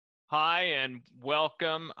Hi and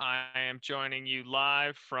welcome. I am joining you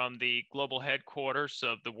live from the global headquarters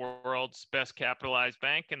of the world's best capitalized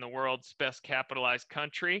bank in the world's best capitalized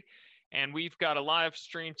country. And we've got a live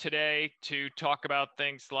stream today to talk about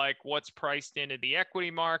things like what's priced into the equity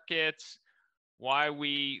markets, why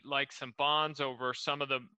we like some bonds over some of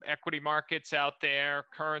the equity markets out there,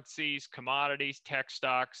 currencies, commodities, tech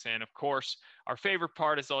stocks, and of course, our favorite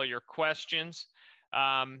part is all your questions.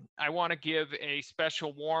 I want to give a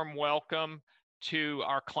special warm welcome to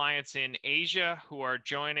our clients in Asia who are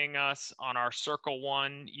joining us on our Circle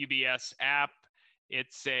One UBS app.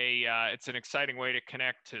 It's an exciting way to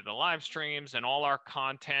connect to the live streams and all our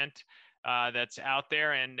content that's out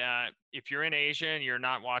there. And if you're in Asia and you're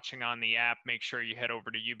not watching on the app, make sure you head over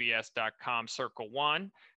to ubs.com Circle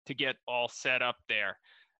One to get all set up there.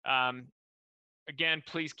 Again,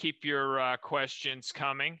 please keep your questions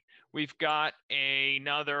coming. We've got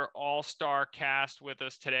another all-star cast with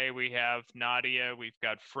us today. We have Nadia, we've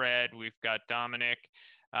got Fred, we've got Dominic.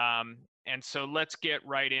 And so let's get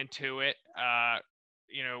right into it.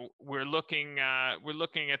 We're looking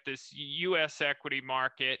at this U.S. equity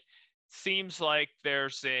market. Seems like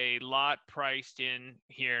there's a lot priced in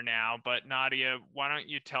here now, but Nadia, why don't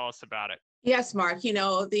you tell us about it? Yes, Mark,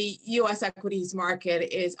 the U.S. equities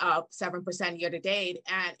market is up 7% year to date,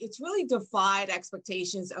 and it's really defied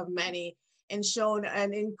expectations of many and shown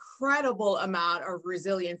an incredible amount of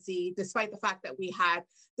resiliency, despite the fact that we had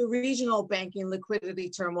the regional banking liquidity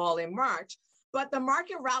turmoil in March. But the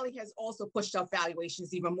market rally has also pushed up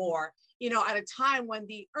valuations even more, at a time when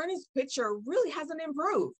the earnings picture really hasn't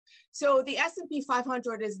improved. So the S&P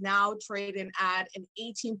 500 is now trading at an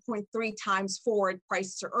 18.3 times forward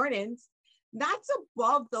price to earnings. That's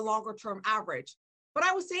above the longer term average. But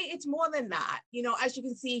I would say it's more than that. As you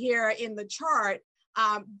can see here in the chart,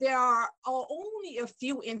 there are only a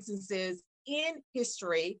few instances in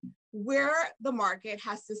history where the market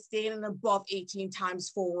has sustained an above 18 times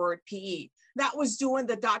forward PE. That was during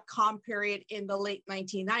the dot-com period in the late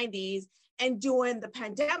 1990s and during the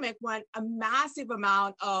pandemic when a massive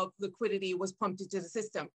amount of liquidity was pumped into the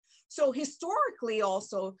system. So historically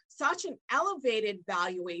also, such an elevated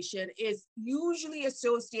valuation is usually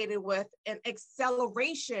associated with an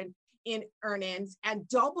acceleration in earnings and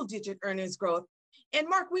double-digit earnings growth. And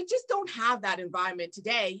Mark, we just don't have that environment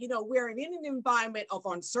today. We're in an environment of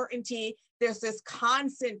uncertainty. There's this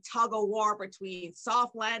constant tug of war between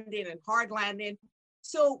soft landing and hard landing.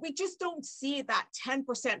 So we just don't see that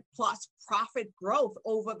 10% plus profit growth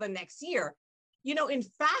over the next year. In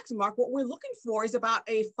fact, Mark, what we're looking for is about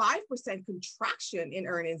a 5% contraction in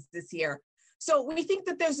earnings this year. So we think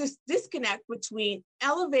that there's this disconnect between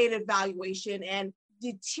elevated valuation and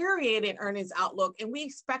deteriorating earnings outlook, and we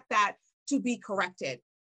expect that to be corrected.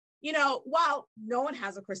 While no one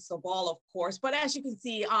has a crystal ball, of course, but as you can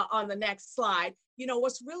see on the next slide,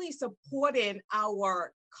 what's really supporting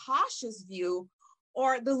our cautious view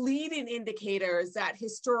are the leading indicators that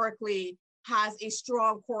historically has a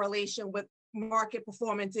strong correlation with market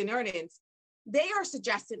performance in earnings. They are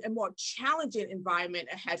suggesting a more challenging environment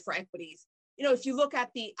ahead for equities. If you look at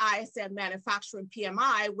the ISM manufacturing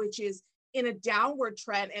PMI, which is in a downward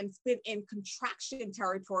trend and it's been in contraction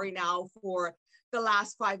territory now for the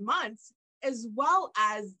last 5 months, as well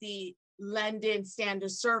as the London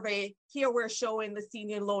Standard Survey. Here we're showing the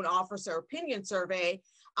Senior Loan Officer Opinion Survey.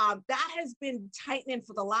 That has been tightening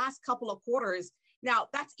for the last couple of quarters. Now,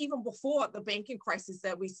 that's even before the banking crisis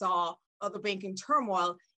that we saw, or the banking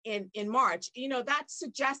turmoil in March. That's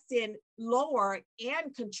suggesting lower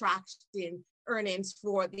and contracting earnings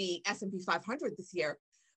for the S&P 500 this year.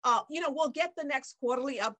 We'll get the next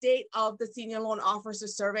quarterly update of the Senior Loan Officer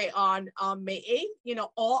Survey on May 8th.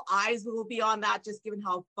 All eyes will be on that, just given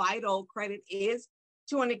how vital credit is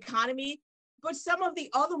to an economy. But some of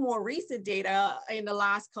the other more recent data in the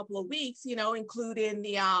last couple of weeks, including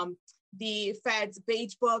the Fed's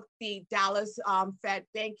Beige Book, the Dallas Fed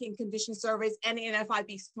Banking Condition Surveys, and the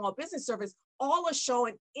NFIB Small Business Surveys, all are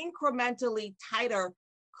showing incrementally tighter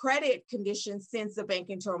credit conditions since the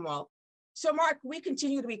banking turmoil. So, Mark, we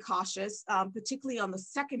continue to be cautious, particularly on the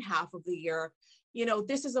second half of the year.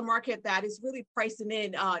 This is a market that is really pricing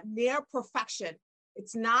in near perfection.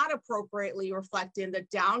 It's not appropriately reflecting the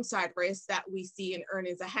downside risk that we see in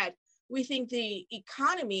earnings ahead. We think the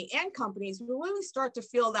economy and companies will really start to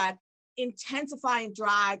feel that intensifying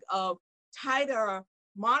drag of tighter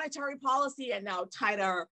monetary policy and now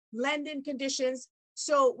tighter lending conditions.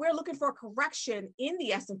 So we're looking for a correction in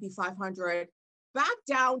the S&P 500 back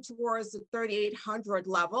down towards the 3,800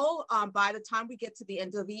 level by the time we get to the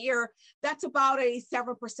end of the year. That's about a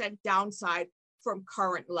 7% downside from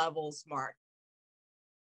current levels, Mark.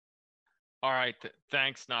 All right.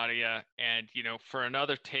 Thanks, Nadia. And, for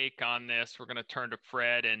another take on this, we're going to turn to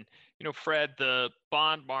Fred. And, Fred, the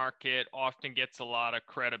bond market often gets a lot of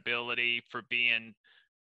credibility for being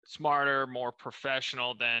smarter, more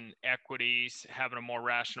professional than equities, having a more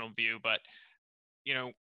rational view. But,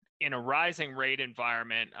 in a rising rate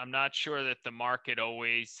environment, I'm not sure that the market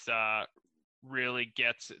always really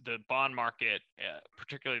gets the bond market,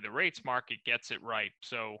 particularly the rates market, gets it right.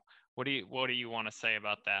 So what do you want to say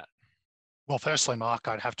about that? Well, firstly, Mark,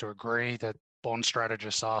 I'd have to agree that bond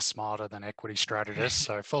strategists are smarter than equity strategists.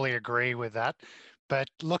 So fully agree with that. But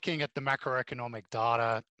looking at the macroeconomic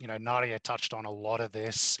data, Nadia touched on a lot of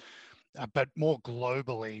this, but more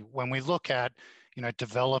globally, when we look at,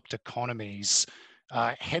 developed economies,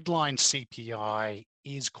 headline CPI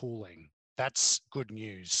is cooling. That's good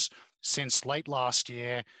news. Since late last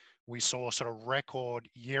year, we saw sort of record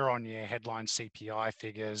year-on-year headline CPI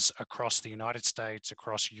figures across the United States,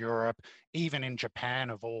 across Europe, even in Japan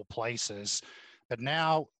of all places. But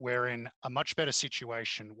now we're in a much better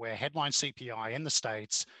situation where headline CPI in the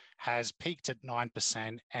States has peaked at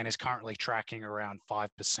 9% and is currently tracking around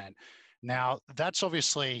 5%. Now, that's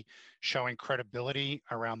obviously showing credibility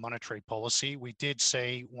around monetary policy. We did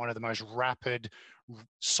see one of the most rapid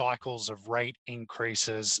cycles of rate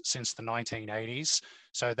increases since the 1980s.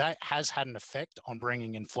 So that has had an effect on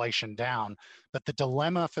bringing inflation down. But the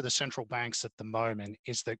dilemma for the central banks at the moment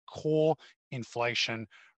is that core inflation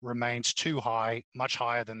remains too high, much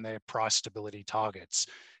higher than their price stability targets.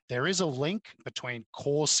 There is a link between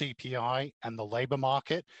core CPI and the labor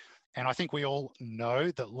market. And I think we all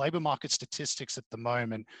know that labor market statistics at the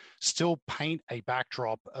moment still paint a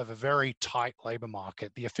backdrop of a very tight labor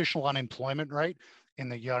market. The official unemployment rate in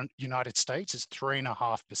the United States is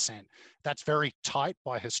 3.5%. That's very tight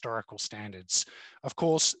by historical standards. Of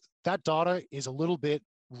course, that data is a little bit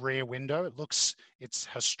rear window. It's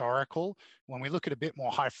historical. When we look at a bit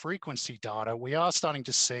more high frequency data, we are starting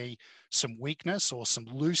to see some weakness or some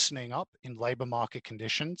loosening up in labor market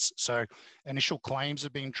conditions. So initial claims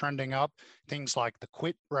have been trending up. Things like the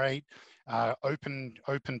quit rate, open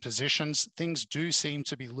positions, things do seem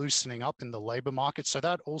to be loosening up in the labor market. So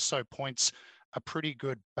that also points a pretty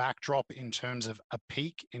good backdrop in terms of a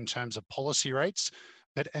peak in terms of policy rates.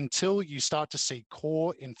 But until you start to see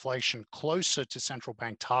core inflation closer to central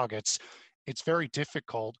bank targets, it's very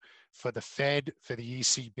difficult for the Fed, for the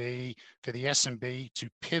ECB, for the SMB to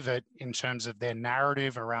pivot in terms of their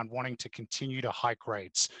narrative around wanting to continue to hike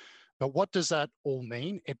rates. But what does that all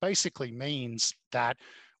mean? It basically means that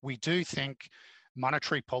we do think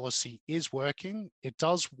monetary policy is working. It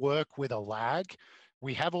does work with a lag.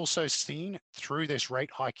 We have also seen through this rate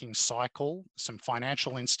hiking cycle some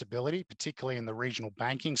financial instability, particularly in the regional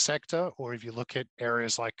banking sector, or if you look at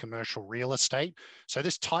areas like commercial real estate. So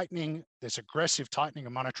this aggressive tightening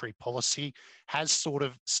of monetary policy has sort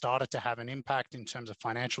of started to have an impact in terms of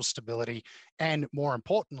financial stability and, more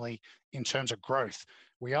importantly, in terms of growth.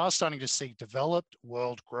 We are starting to see developed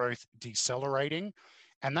world growth decelerating.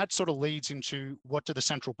 And that sort of leads into what do the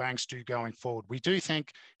central banks do going forward? We do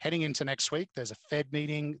think heading into next week, there's a Fed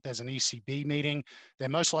meeting, there's an ECB meeting. They're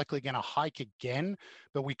most likely going to hike again,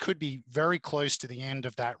 but we could be very close to the end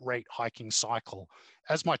of that rate hiking cycle.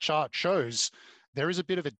 As my chart shows, there is a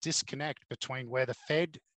bit of a disconnect between where the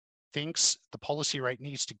Fed thinks the policy rate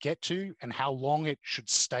needs to get to and how long it should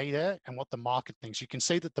stay there and what the market thinks. You can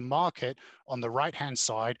see that the market on the right-hand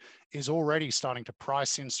side is already starting to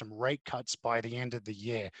price in some rate cuts by the end of the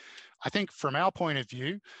year. I think from our point of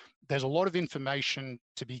view, there's a lot of information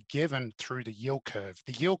to be given through the yield curve.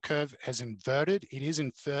 The yield curve has inverted. It is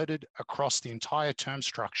inverted across the entire term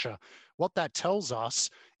structure. What that tells us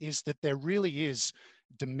is that there really is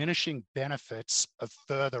diminishing benefits of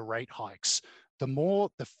further rate hikes. The more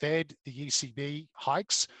the Fed, the ECB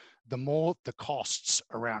hikes, the more the costs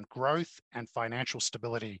around growth and financial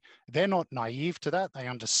stability. They're not naive to that. They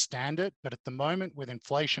understand it. But at the moment, with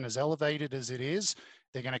inflation as elevated as it is,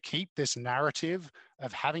 they're going to keep this narrative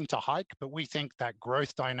of having to hike. But we think that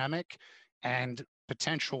growth dynamic and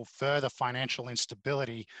potential further financial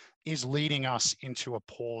instability is leading us into a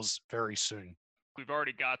pause very soon. We've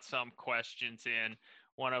already got some questions in.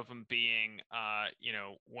 One of them being,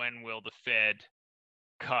 when will the Fed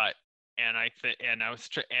cut? And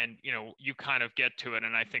you kind of get to it.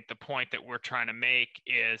 And I think the point that we're trying to make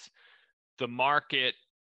is the market,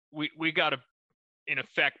 we got to, in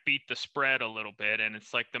effect, beat the spread a little bit. And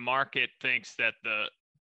it's like the market thinks that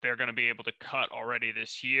they're going to be able to cut already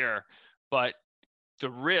this year, but the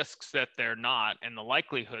risks that they're not, and the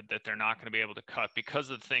likelihood that they're not going to be able to cut because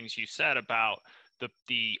of the things you said about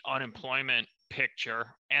the unemployment picture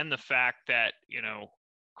and the fact that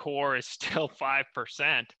core is still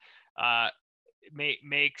 5%,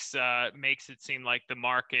 makes it seem like the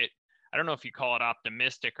market, I don't know if you call it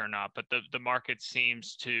optimistic or not, but the market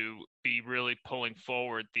seems to be really pulling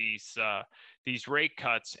forward these rate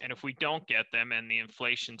cuts. And if we don't get them and the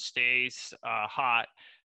inflation stays hot,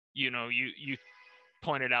 you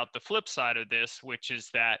pointed out the flip side of this, which is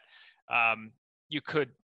that you could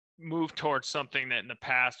move towards something that in the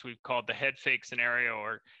past we've called the head fake scenario,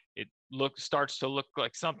 or it starts to look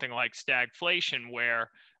like something like stagflation, where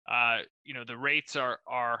the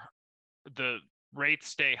rates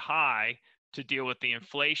stay high to deal with the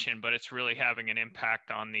inflation, but it's really having an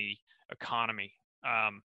impact on the economy.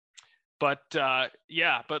 But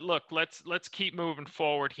look, let's keep moving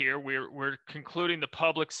forward here. We're concluding the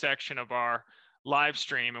public section of our live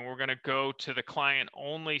stream, and we're going to go to the client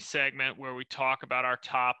only segment where we talk about our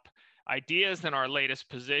top ideas and our latest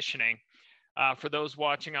positioning. For those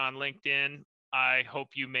watching on LinkedIn, I hope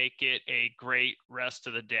you make it a great rest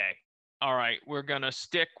of the day. All right, we're going to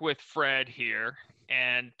stick with Fred here.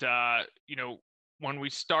 And, when we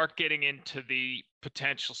start getting into the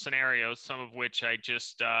potential scenarios, some of which I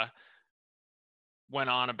just went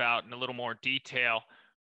on about in a little more detail,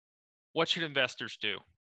 what should investors do?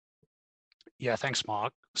 Yeah, thanks,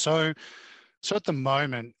 Mark. So at the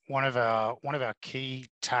moment, one of our key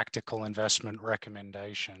tactical investment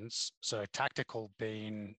recommendations, so tactical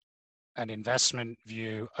being an investment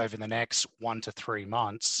view over the next 1 to 3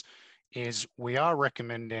 months, is we are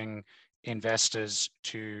recommending investors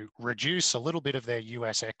to reduce a little bit of their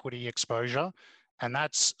US equity exposure. And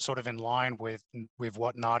that's sort of in line with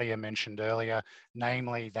what Nadia mentioned earlier,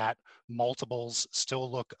 namely that multiples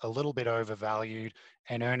still look a little bit overvalued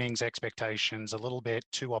and earnings expectations a little bit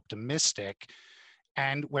too optimistic.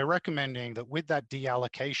 And we're recommending that with that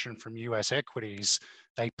deallocation from US equities,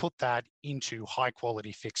 they put that into high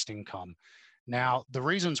quality fixed income. Now, the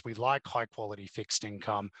reasons we like high quality fixed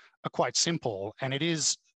income are quite simple, and it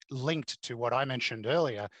is linked to what I mentioned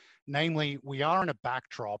earlier, namely, we are in a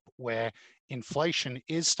backdrop where inflation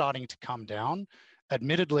is starting to come down.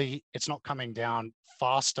 Admittedly, it's not coming down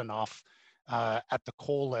fast enough at the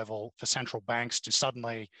core level for central banks to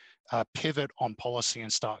suddenly pivot on policy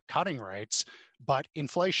and start cutting rates, but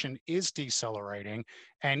inflation is decelerating,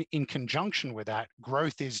 and in conjunction with that,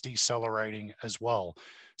 growth is decelerating as well.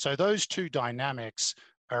 So those two dynamics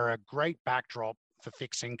are a great backdrop for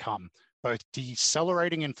fixed income. Both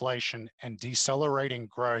decelerating inflation and decelerating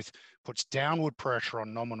growth puts downward pressure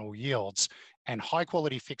on nominal yields, and high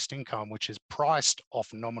quality fixed income, which is priced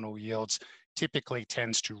off nominal yields, typically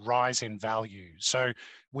tends to rise in value. So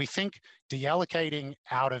we think deallocating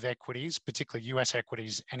out of equities, particularly US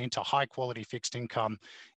equities, and into high quality fixed income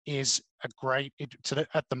is a great,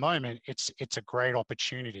 at the moment, it's a great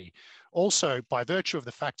opportunity. Also, by virtue of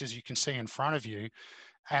the factors you can see in front of you,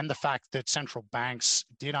 and the fact that central banks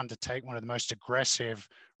did undertake one of the most aggressive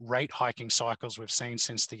rate hiking cycles we've seen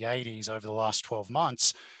since the 80s over the last 12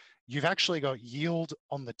 months, you've actually got yield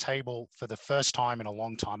on the table for the first time in a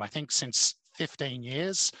long time. I think since 15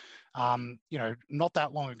 years, not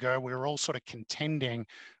that long ago, we were all sort of contending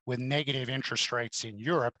with negative interest rates in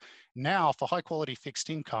Europe. Now, for high quality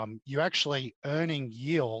fixed income, you're actually earning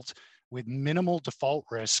yield with minimal default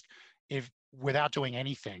risk without doing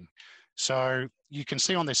anything. So you can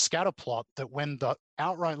see on this scatter plot that when the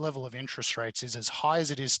outright level of interest rates is as high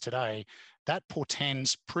as it is today, that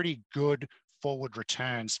portends pretty good forward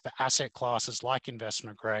returns for asset classes like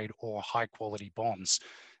investment grade or high quality bonds.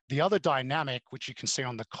 The other dynamic, which you can see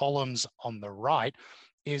on the columns on the right,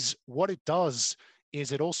 is what it does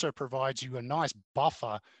is it also provides you a nice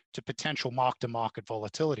buffer to potential mark-to-market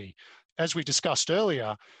volatility. As we discussed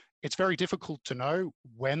earlier, it's very difficult to know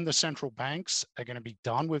when the central banks are going to be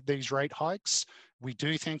done with these rate hikes. We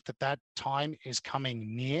do think that time is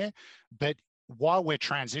coming near, but while we're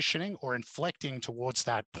transitioning or inflecting towards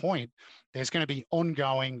that point, there's going to be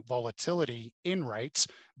ongoing volatility in rates.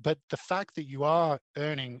 But the fact that you are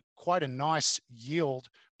earning quite a nice yield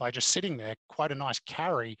by just sitting there, quite a nice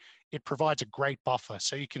carry, it provides a great buffer.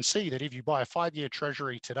 So you can see that if you buy a 5-year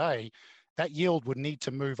treasury today, that yield would need to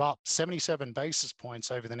move up 77 basis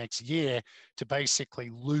points over the next year to basically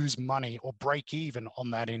lose money or break even on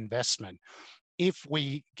that investment. If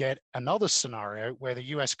we get another scenario where the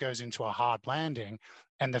US goes into a hard landing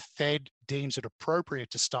and the Fed deems it appropriate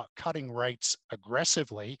to start cutting rates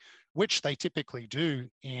aggressively, which they typically do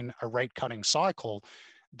in a rate cutting cycle,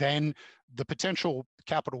 then the potential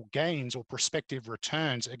capital gains or prospective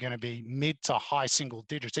returns are going to be mid to high single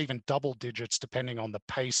digits, even double digits, depending on the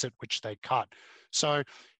pace at which they cut. So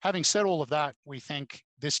having said all of that, we think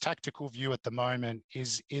this tactical view at the moment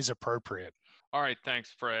is appropriate. All right,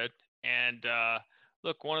 thanks, Fred. And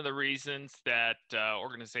Look, one of the reasons that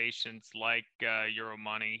organizations like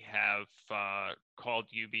Euromoney have called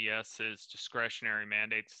UBS's discretionary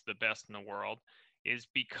mandates the best in the world is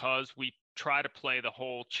because we try to play the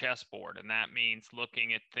whole chessboard, and that means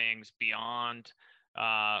looking at things beyond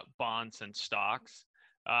bonds and stocks.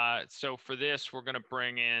 So for this, we're going to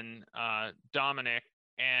bring in Dominic,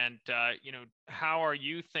 and how are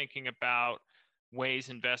you thinking about ways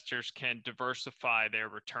investors can diversify their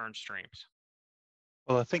return streams?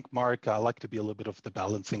 Well, I think, Mark, I like to be a little bit of the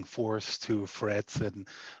balancing force to Fred's and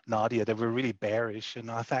Nadia. They were really bearish. And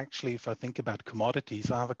I've actually, if I think about commodities,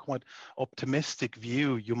 I have a quite optimistic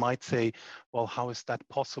view. You might say, well, how is that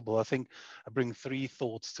possible? I think I bring three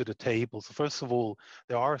thoughts to the table. So first of all,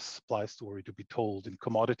 there are a supply story to be told in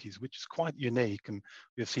commodities, which is quite unique. And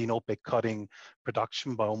we've seen OPEC cutting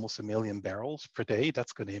production by almost 1 million barrels per day.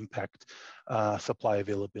 That's going to impact supply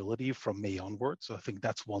availability from May onwards. So I think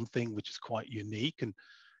that's one thing which is quite unique. And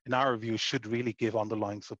in our view, should really give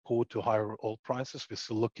underlying support to higher oil prices. We're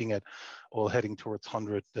still looking at oil heading towards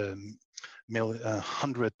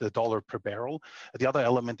 $100 per barrel. The other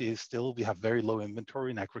element is still we have very low inventory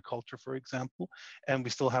in agriculture, for example, and we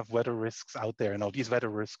still have weather risks out there. Now, these weather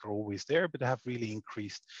risks are always there, but they have really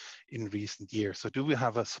increased in recent years. So do we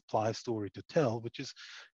have a supply story to tell, which is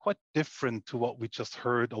quite different to what we just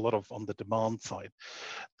heard a lot of on the demand side?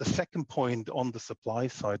 The second point on the supply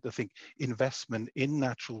side, I think investment in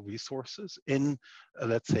natural resources, in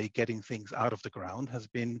let's say getting things out of the ground, has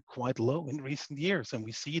been quite low in recent years, and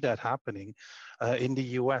we see that happening in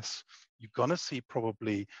the US. You're going to see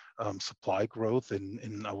probably supply growth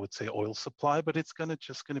in I would say oil supply, but it's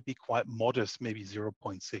just going to be quite modest, maybe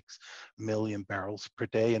 0.6 million barrels per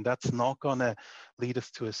day, and that's not going to lead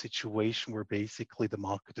us to a situation where basically the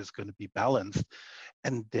market is going to be balanced.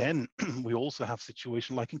 And then we also have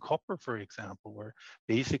situation like in copper, for example, where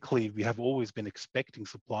basically we have always been expecting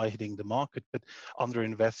supply hitting the market, but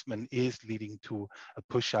underinvestment is leading to a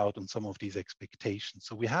push out on some of these expectations.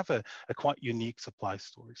 So we have a quite unique supply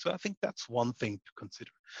story. So I think that's one thing to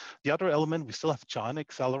consider. The other element, we still have China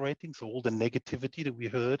accelerating. So all the negativity that we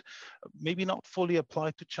heard, maybe not fully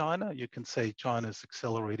applied to China. You can say China is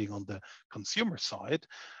accelerating on the consumer side.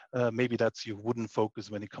 Maybe that's you wouldn't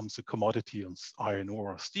focus when it comes to commodity on iron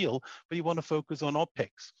ore or steel, but you want to focus on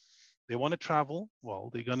OPEX. They want to travel, well,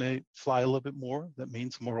 they're going to fly a little bit more. That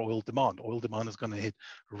means more oil demand. Oil demand is going to hit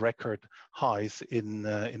record highs in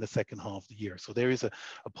the second half of the year. So there is a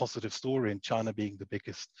positive story in China being the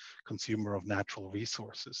biggest consumer of natural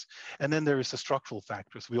resources. And then there is the structural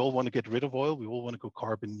factors. We all want to get rid of oil. We all want to go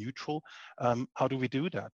carbon neutral. How do we do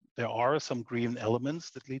that? There are some green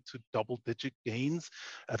elements that lead to double-digit gains,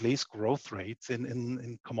 at least growth rates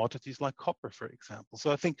in commodities like copper, for example.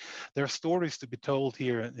 So I think there are stories to be told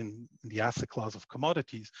here in the asset class of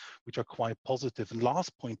commodities, which are quite positive. And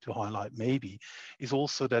last point to highlight maybe is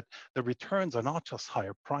also that the returns are not just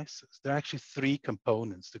higher prices. There are actually three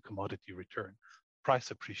components to commodity return: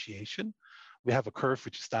 price appreciation. We have a curve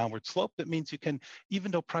which is downward slope. That means you can,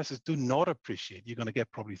 even though prices do not appreciate, you're going to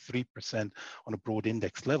get probably 3% on a broad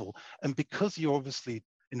index level. And because you obviously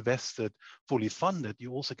invested fully funded,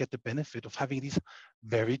 you also get the benefit of having these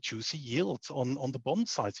very juicy yields on the bond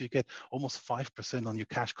side. So you get almost 5% on your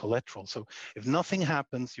cash collateral. So if nothing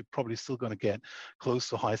happens, you're probably still going to get close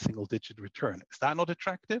to high single-digit return. Is that not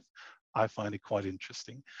attractive? I find it quite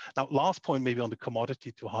interesting. Now, last point maybe on the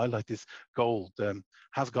commodity to highlight is gold.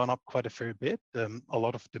 Has gone up quite a fair bit. A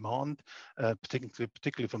lot of demand,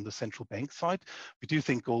 particularly from the central bank side. We do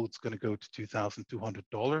think gold's going to go to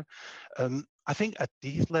 $2,200. I think at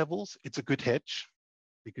these levels, it's a good hedge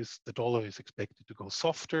because the dollar is expected to go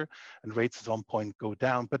softer and rates at some point go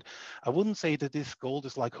down. But I wouldn't say that this gold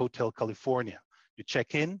is like Hotel California. You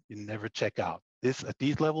check in, you never check out. This at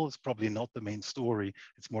these levels is probably not the main story.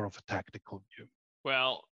 It's more of a tactical view.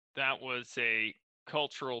 Well, that was a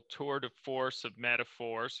cultural tour de force of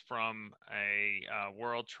metaphors from a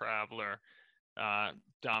world traveler,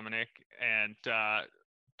 Dominic, and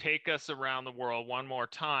take us around the world one more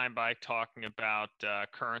time by talking about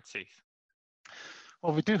currencies.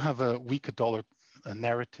 Well, we do have a weaker dollar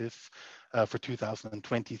narrative for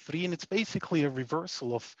 2023, and it's basically a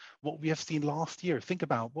reversal of what we have seen last year. Think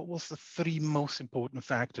about what was the three most important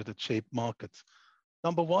factors that shaped markets.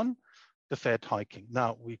 Number one, the Fed hiking.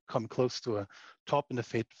 Now we come close to a top in the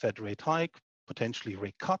Fed rate hike, potentially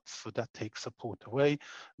rate cuts, so that takes support away.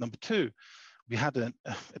 Number two, we had in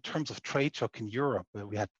terms of trade shock in Europe,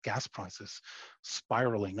 we had gas prices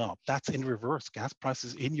spiraling up. That's in reverse. Gas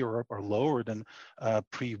prices in Europe are lower than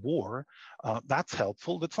pre-war. That's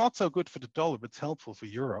helpful. That's not so good for the dollar, but it's helpful for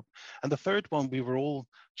Europe. And the third one, we were all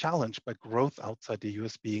challenged by growth outside the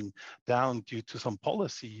US being down due to some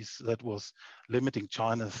policies that was limiting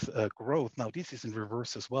China's growth. Now, this is in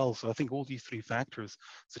reverse as well. So I think all these three factors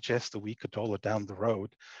suggest a weaker dollar down the road.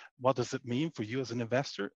 What does it mean for you as an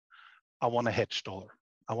investor? I want to hedge dollar.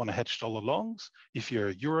 I want to hedge dollar longs. If you're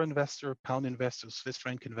a euro investor, pound investor, Swiss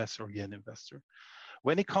franc investor, or yen investor.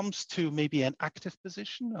 When it comes to maybe an active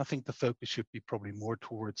position, I think the focus should be probably more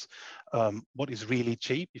towards what is really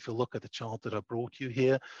cheap. If you look at the chart that I brought you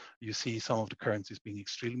here, you see some of the currencies being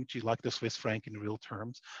extremely cheap, like the Swiss franc in real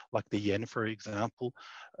terms, like the yen, for example.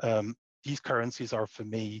 These currencies are, for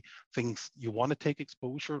me, things you want to take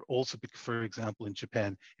exposure. Also, because, for example, in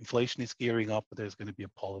Japan, inflation is gearing up, but there's going to be a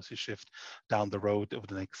policy shift down the road over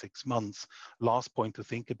the next 6 months. Last point to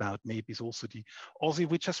think about maybe is also the Aussie,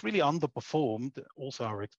 which has really underperformed, also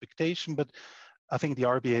our expectation, but I think the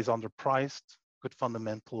RBA is underpriced. Good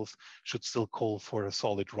fundamentals should still call for a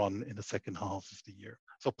solid run in the second half of the year.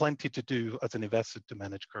 So plenty to do as an investor to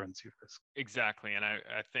manage currency risk. Exactly. And I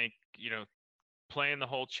think, playing the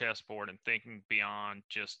whole chessboard and thinking beyond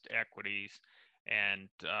just equities and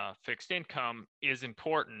fixed income is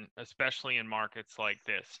important, especially in markets like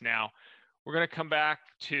this. Now, we're going to come back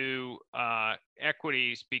to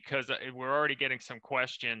equities because we're already getting some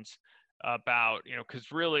questions about,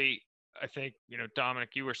 because really, I think, Dominic,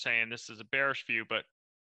 you were saying this is a bearish view, but,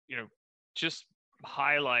 just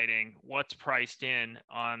highlighting what's priced in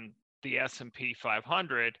on the S&P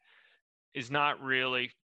 500 is not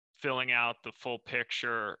really filling out the full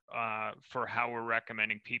picture for how we're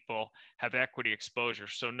recommending people have equity exposure.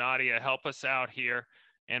 So Nadia, help us out here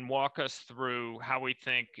and walk us through how we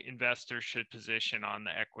think investors should position on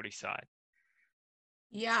the equity side.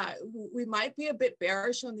 Yeah, we might be a bit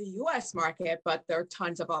bearish on the US market, but there are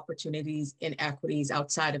tons of opportunities in equities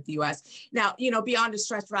outside of the US. Now, beyond the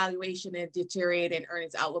stressed valuation and deteriorating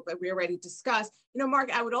earnings outlook that we already discussed,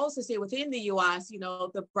 Mark, I would also say within the US,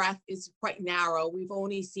 the breadth is quite narrow. We've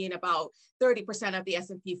only seen about 30% of the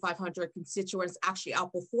S&P 500 constituents actually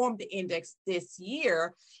outperform the index this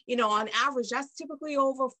year. On average, that's typically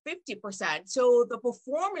over 50%. So the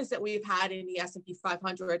performance that we've had in the S&P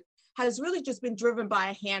 500 has really just been driven by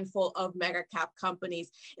a handful of mega cap companies.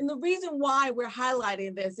 And the reason why we're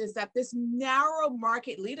highlighting this is that this narrow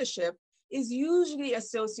market leadership is usually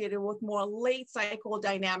associated with more late cycle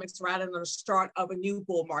dynamics rather than the start of a new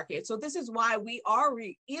bull market. So this is why we are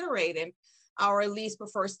reiterating our least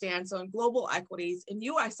preferred stance on global equities and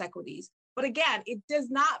US equities. But again, it does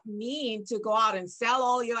not mean to go out and sell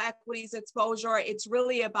all your equities exposure. It's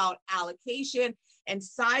really about allocation and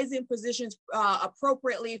sizing positions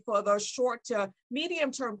appropriately for the short to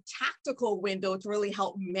medium term tactical window to really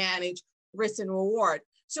help manage risk and reward.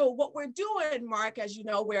 So what we're doing, Mark, as you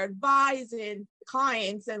know, we're advising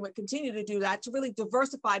clients, and we continue to do that, to really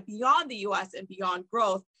diversify beyond the US and beyond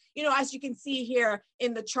growth. As you can see here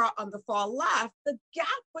in the chart on the far left, the gap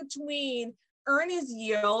between earnings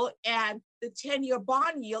yield and the 10-year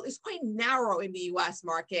bond yield is quite narrow in the US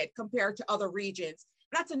market compared to other regions.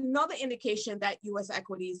 That's another indication that US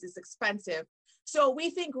equities is expensive. So we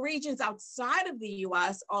think regions outside of the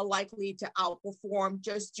US are likely to outperform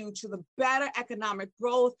just due to the better economic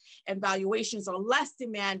growth, and valuations are less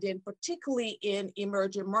demanding, particularly in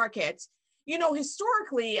emerging markets.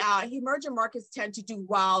 Historically, emerging markets tend to do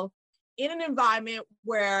well in an environment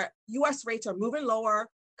where US rates are moving lower,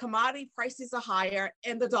 commodity prices are higher,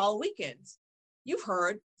 and the dollar weakens. You've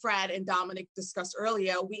heard Fred and Dominic discuss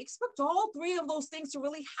earlier, we expect all three of those things to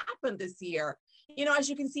really happen this year. As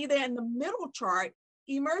you can see there in the middle chart,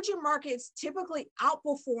 emerging markets typically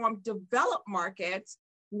outperform developed markets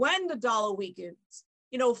when the dollar weakens.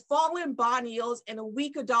 Falling bond yields and a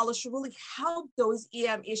weaker dollar should really help those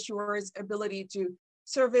EM issuers' ability to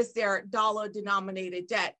service their dollar-denominated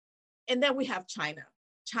debt. And then we have China.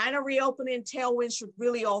 China reopening tailwinds should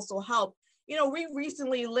really also help. We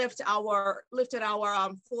recently lifted our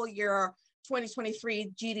full year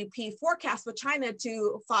 2023 GDP forecast for China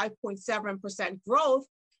to 5.7% growth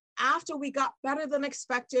after we got better than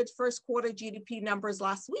expected first quarter GDP numbers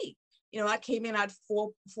last week. That came in at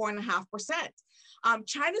 4.5%.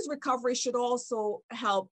 China's recovery should also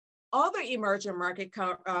help other emerging market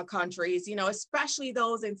countries, especially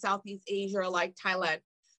those in Southeast Asia like Thailand.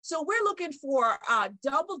 So we're looking for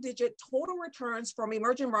double-digit total returns from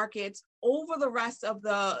emerging markets over the rest of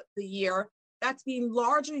the year. That's being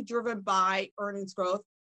largely driven by earnings growth.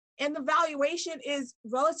 And the valuation is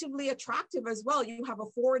relatively attractive as well. You have a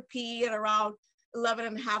forward PE at around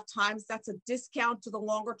 11.5 times. That's a discount to the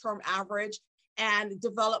longer term average and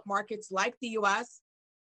developed markets like the US.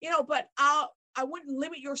 But I wouldn't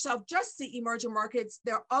limit yourself just to emerging markets.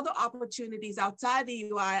 There are other opportunities outside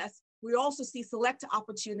the US. We also see select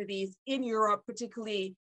opportunities in Europe,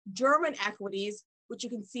 particularly German equities, which you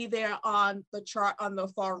can see there on the chart on the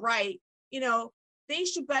far right. They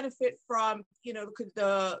should benefit from,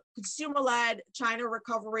 the consumer-led China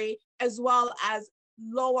recovery, as well as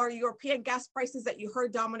lower European gas prices that you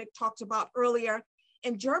heard Dominic talked about earlier.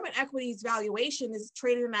 And German equities valuation is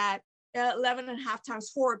trading at 11.5 times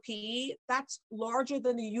forward PE. That's larger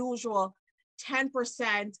than the usual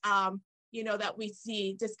 10%, that we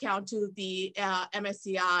see discount to the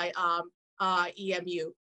MSCI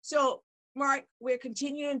EMU. So, Mark, we're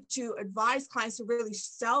continuing to advise clients to really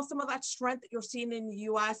sell some of that strength that you're seeing in the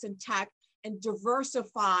US and tech and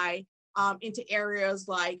diversify into areas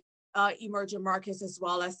like emerging markets, as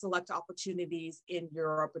well as select opportunities in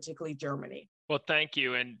Europe, particularly Germany. Well, thank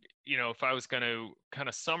you. And, if I was going to kind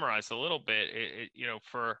of summarize a little bit,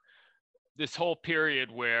 for this whole period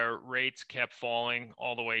where rates kept falling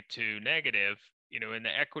all the way to negative, in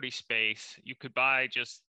the equity space, you could buy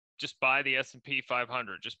just buy the S&P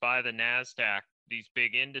 500, just buy the NASDAQ, these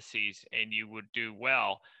big indices, and you would do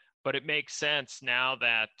well. But it makes sense now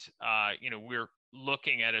that, we're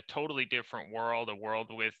looking at a totally different world, a world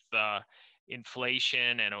with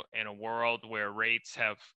inflation and a world where rates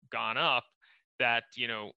have gone up, that,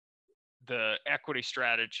 the equity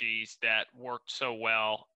strategies that worked so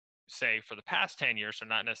well, say, for the past 10 years are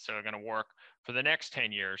not necessarily going to work for the next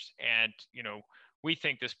 10 years. And, we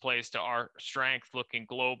think this plays to our strength, looking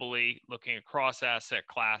globally, looking across asset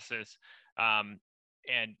classes, and,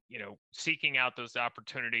 seeking out those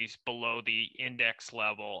opportunities below the index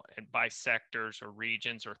level and by sectors or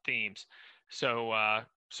regions or themes. So,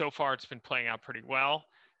 so far it's been playing out pretty well,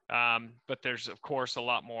 but there's, of course, a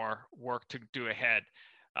lot more work to do ahead.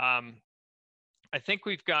 I think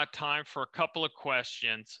we've got time for a couple of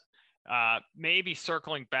questions. Maybe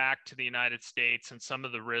circling back to the United States and some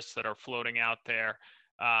of the risks that are floating out there.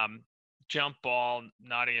 Jump ball,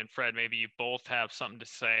 Nadia and Fred, maybe you both have something to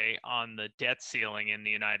say on the debt ceiling in the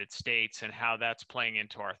United States and how that's playing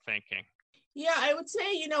into our thinking. Yeah, I would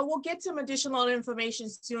say, we'll get some additional information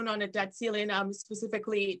soon on the debt ceiling.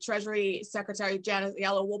 Specifically, Treasury Secretary Janet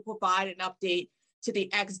Yellen will provide an update to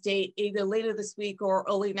the X date either later this week or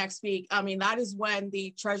early next week. I mean, that is when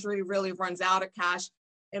the Treasury really runs out of cash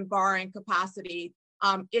and borrowing capacity.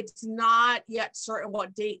 It's not yet certain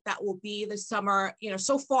what date that will be this summer.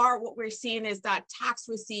 So far what we're seeing is that tax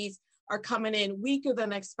receipts are coming in weaker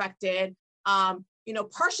than expected.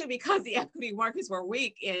 Partially because the equity markets were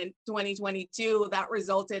weak in 2022, that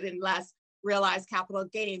resulted in less realized capital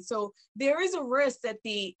gains. So there is a risk that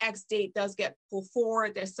the X date does get pulled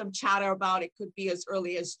forward. There's some chatter about it could be as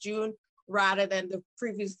early as June rather than the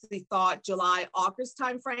previously thought July, August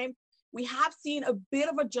timeframe. We have seen a bit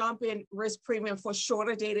of a jump in risk premium for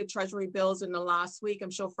shorter dated Treasury bills in the last week.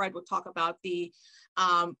 I'm sure Fred will talk about the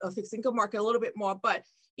fixed income market a little bit more, but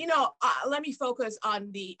let me focus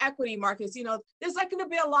on the equity markets. There's going to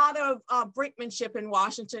be a lot of brinkmanship in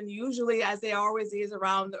Washington, usually, as there always is,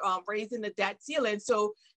 around raising the debt ceiling.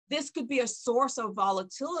 So this could be a source of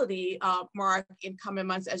volatility, Mark, in coming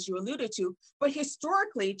months, as you alluded to. But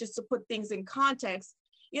historically, just to put things in context,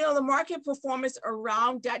 the market performance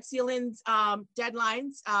around debt ceilings,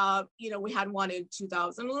 deadlines, we had one in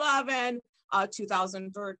 2011,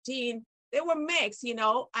 2013. They were mixed,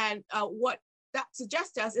 and what that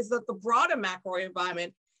suggests to us is that the broader macro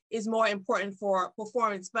environment is more important for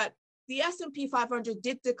performance. But the S&P 500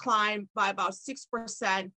 did decline by about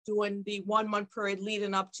 6% during the 1 month period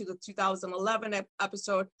leading up to the 2011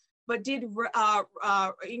 episode, but did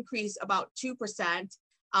increase about 2%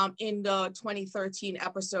 in the 2013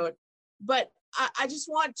 episode. But I just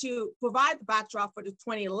want to provide the backdrop for the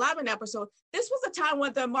 2011 episode. This was a time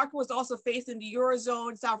when the market was also facing the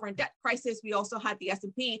Eurozone sovereign debt crisis. We also had the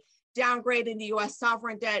S&P downgrading the US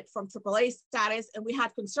sovereign debt from AAA status, and we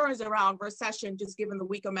had concerns around recession just given the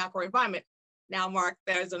weaker macro environment. Now, Mark,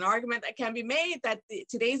 there's an argument that can be made that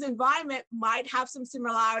today's environment might have some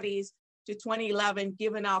similarities to 2011,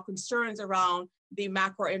 given our concerns around the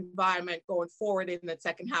macro environment going forward in the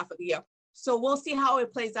second half of the year. So we'll see how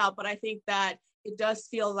it plays out, but I think that it does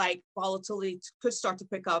feel like volatility could start to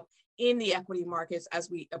pick up in the equity markets as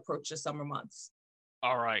we approach the summer months.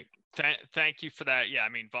 All right. Thank you for that. Yeah, I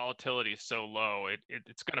mean, volatility is so low.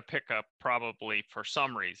 It's going to pick up probably for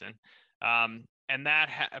some reason. And that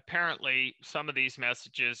apparently some of these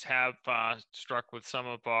messages have struck with some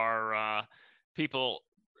of our people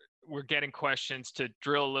we're getting questions to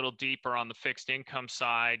drill a little deeper on the fixed income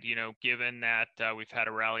side, given that we've had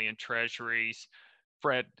a rally in treasuries.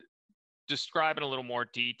 Fred, describe in a little more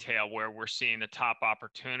detail where we're seeing the top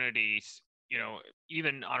opportunities,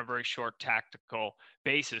 even on a very short tactical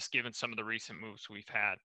basis, given some of the recent moves we've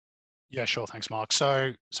had. Yeah, sure. Thanks, Mark.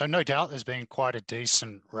 So no doubt there's been quite a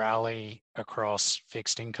decent rally across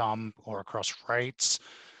fixed income or across rates.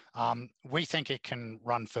 We think it can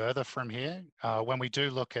run further from here. When we do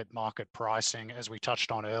look at market pricing, as we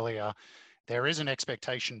touched on earlier, there is an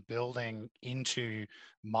expectation building into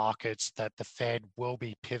markets that the Fed will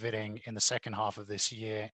be pivoting in the second half of this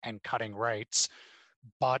year and cutting rates.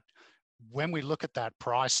 But when we look at that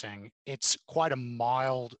pricing, it's quite a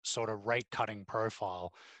mild sort of rate cutting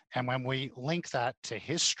profile. And when we link that to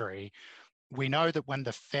history, we know that when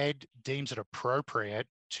the Fed deems it appropriate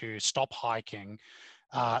to stop hiking,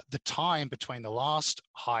 the time between the last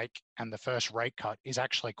hike and the first rate cut is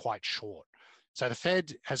actually quite short. So the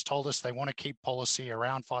Fed has told us they want to keep policy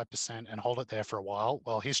around 5% and hold it there for a while.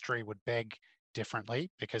 Well, history would beg differently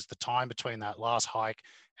because the time between that last hike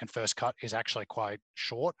and first cut is actually quite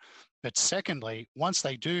short. But secondly, once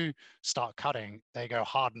they do start cutting, they go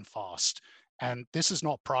hard and fast. And this is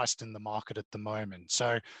not priced in the market at the moment.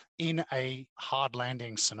 So in a hard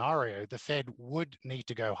landing scenario, the Fed would need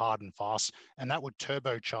to go hard and fast, and that would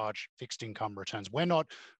turbocharge fixed income returns. We're not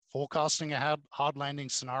forecasting a hard landing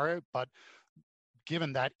scenario, but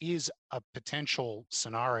given that is a potential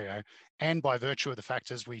scenario, and by virtue of the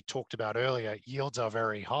fact, as we talked about earlier, yields are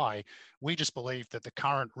very high, we just believe that the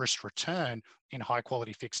current risk return in high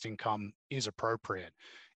quality fixed income is appropriate.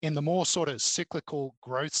 In the more sort of cyclical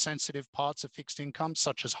growth sensitive parts of fixed income,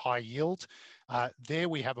 such as high yield, there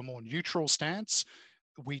we have a more neutral stance.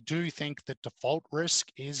 We do think that default risk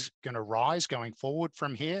is going to rise going forward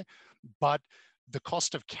from here, but the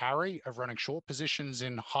cost of carry of running short positions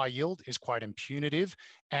in high yield is quite impunitive.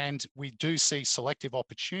 And we do see selective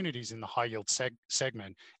opportunities in the high yield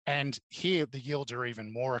segment. And here the yields are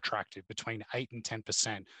even more attractive, between 8 and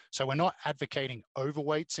 10%. So we're not advocating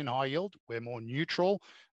overweights in high yield. We're more neutral,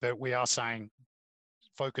 but we are saying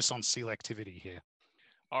focus on selectivity here.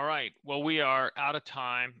 All right. Well, we are out of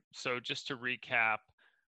time. So just to recap,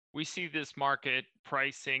 we see this market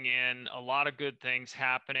pricing in a lot of good things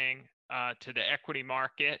happening to the equity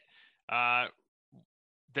market.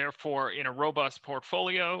 Therefore, in a robust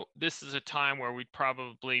portfolio, this is a time where we'd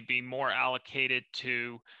probably be more allocated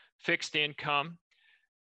to fixed income.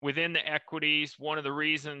 Within the equities, one of the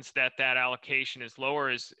reasons that allocation is lower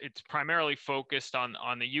is it's primarily focused on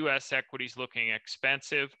the US equities looking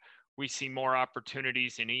expensive. We see more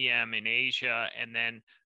opportunities in EM in Asia, and then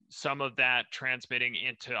some of that transmitting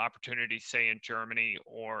into opportunities, say, in Germany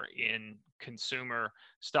or in consumer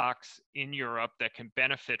stocks in Europe that can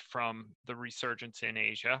benefit from the resurgence in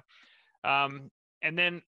Asia. And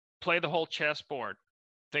then play the whole chessboard.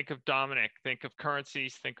 Think of Dominic, think of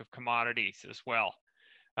currencies, think of commodities as well.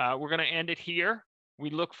 We're going to end it here. We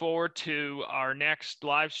look forward to our next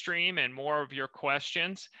live stream and more of your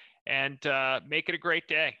questions, and make it a great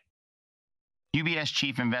day. UBS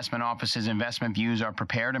Chief Investment Office's investment views are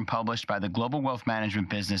prepared and published by the global wealth management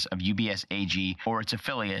business of UBS AG or its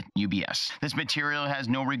affiliate, UBS. This material has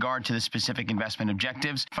no regard to the specific investment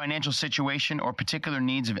objectives, financial situation, or particular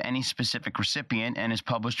needs of any specific recipient and is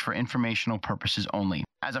published for informational purposes only.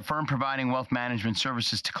 As a firm providing wealth management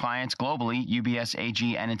services to clients globally, UBS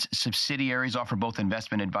AG and its subsidiaries offer both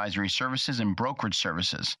investment advisory services and brokerage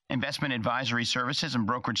services. Investment advisory services and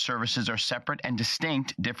brokerage services are separate and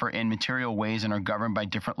distinct, differ in material ways, and are governed by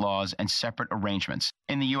different laws and separate arrangements.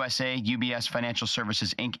 In the USA, UBS Financial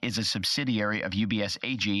Services Inc. is a subsidiary of UBS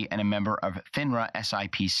AG and a member of FINRA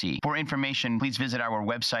SIPC. For information, please visit our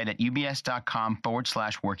website at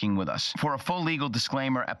ubs.com/working with us. For a full legal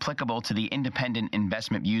disclaimer applicable to the independent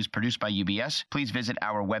investment views produced by UBS, please visit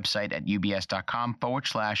our website at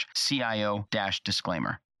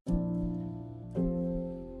ubs.com/CIO-disclaimer.